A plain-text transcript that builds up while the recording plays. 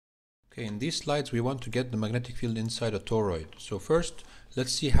Okay, in these slides we want to get the magnetic field inside a toroid. So first,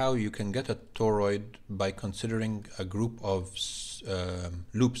 let's see how you can get a toroid by considering a group of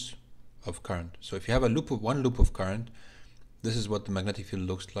loops of current. So if you have one loop of current, this is what the magnetic field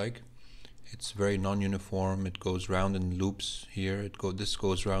looks like. It's very non-uniform. It goes round in loops here. This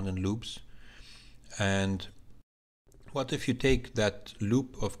goes round in loops. And what if you take that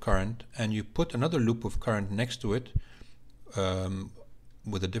loop of current and you put another loop of current next to it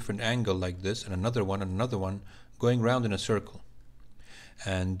with a different angle like this, and another one going round in a circle,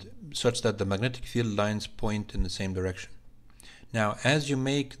 and such that the magnetic field lines point in the same direction. Now, as you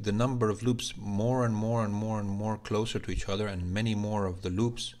make the number of loops more and more closer to each other, and many more of the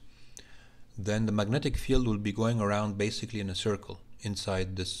loops, then the magnetic field will be going around basically in a circle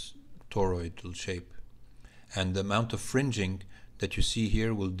inside this toroidal shape. And the amount of fringing that you see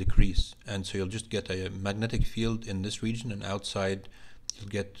here will decrease. And so you'll just get a magnetic field in this region, and outside you'll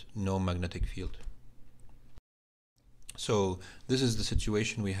get no magnetic field. So this is the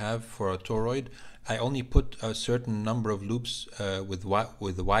situation we have for a toroid. I only put a certain number of loops with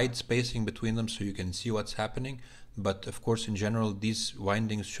wide spacing between them so you can see what's happening. But of course, in general, these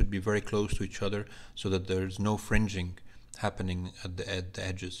windings should be very close to each other so that there's no fringing happening at the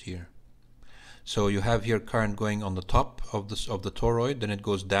edges here. So you have here current going on the top of the toroid, then it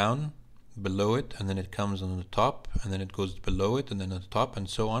goes down below it, and then it comes on the top, and then it goes below it, and then on the top, and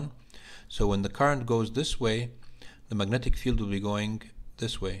so on. So when the current goes this way, the magnetic field will be going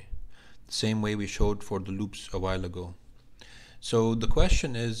this way, the same way we showed for the loops a while ago. So the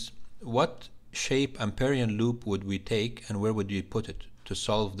question is, what shape Amperian loop would we take, and where would we put it to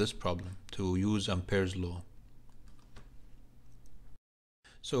solve this problem, to use Ampere's law?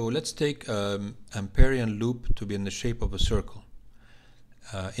 So let's take Amperian loop to be in the shape of a circle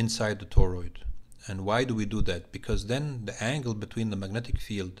inside the toroid. And why do we do that? Because then the angle between the magnetic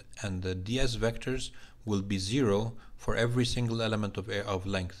field and the ds vectors will be 0 for every single element of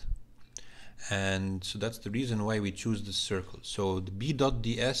length. And so that's the reason why we choose this circle. So the b dot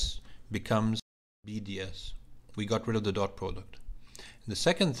ds becomes b ds. We got rid of the dot product. And the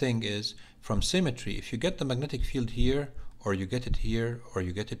second thing is, from symmetry, if you get the magnetic field here, or you get it here, or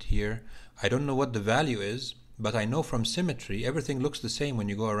you get it here, I don't know what the value is, but I know from symmetry everything looks the same when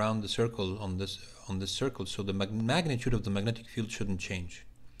you go around the circle on this circle, so the magnitude of the magnetic field shouldn't change.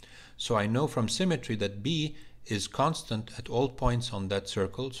 So I know from symmetry that B is constant at all points on that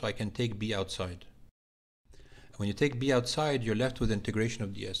circle, so I can take B outside. When you take B outside, you're left with integration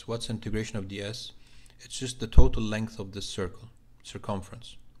of ds. What's integration of ds? It's just the total length of this circle,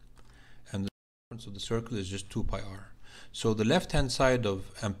 circumference. And the circumference of the circle is just 2 pi r. So the left-hand side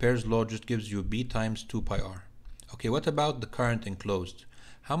of Ampere's law just gives you B times 2 pi r. Okay, what about the current enclosed?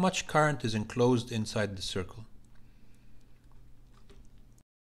 How much current is enclosed inside the circle?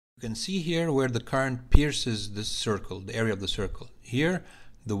 You can see here where the current pierces this circle, the area of the circle. Here,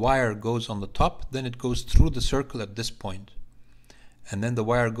 the wire goes on the top, then it goes through the circle at this point. And then the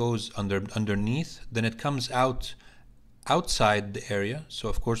wire goes underneath, then it comes out outside the area. So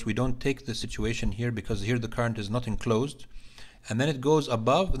of course we don't take the situation here because here the current is not enclosed. And then it goes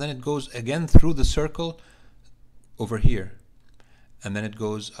above, and then it goes again through the circle over here. And then it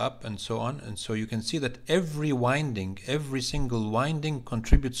goes up and so on. And so you can see that every single winding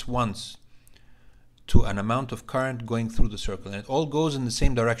contributes once to an amount of current going through the circle. And it all goes in the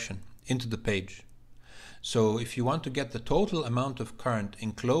same direction, into the page. So if you want to get the total amount of current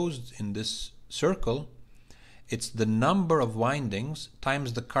enclosed in this circle, it's the number of windings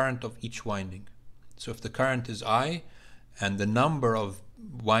times the current of each winding. So if the current is I and the number of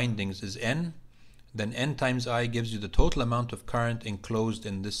windings is n, then n times I gives you the total amount of current enclosed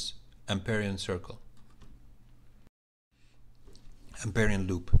in this Amperian circle, Amperian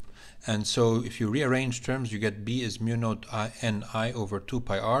loop. And so if you rearrange terms, you get B is mu naught Ni over 2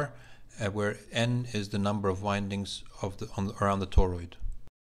 pi r, where n is the number of windings around the toroid.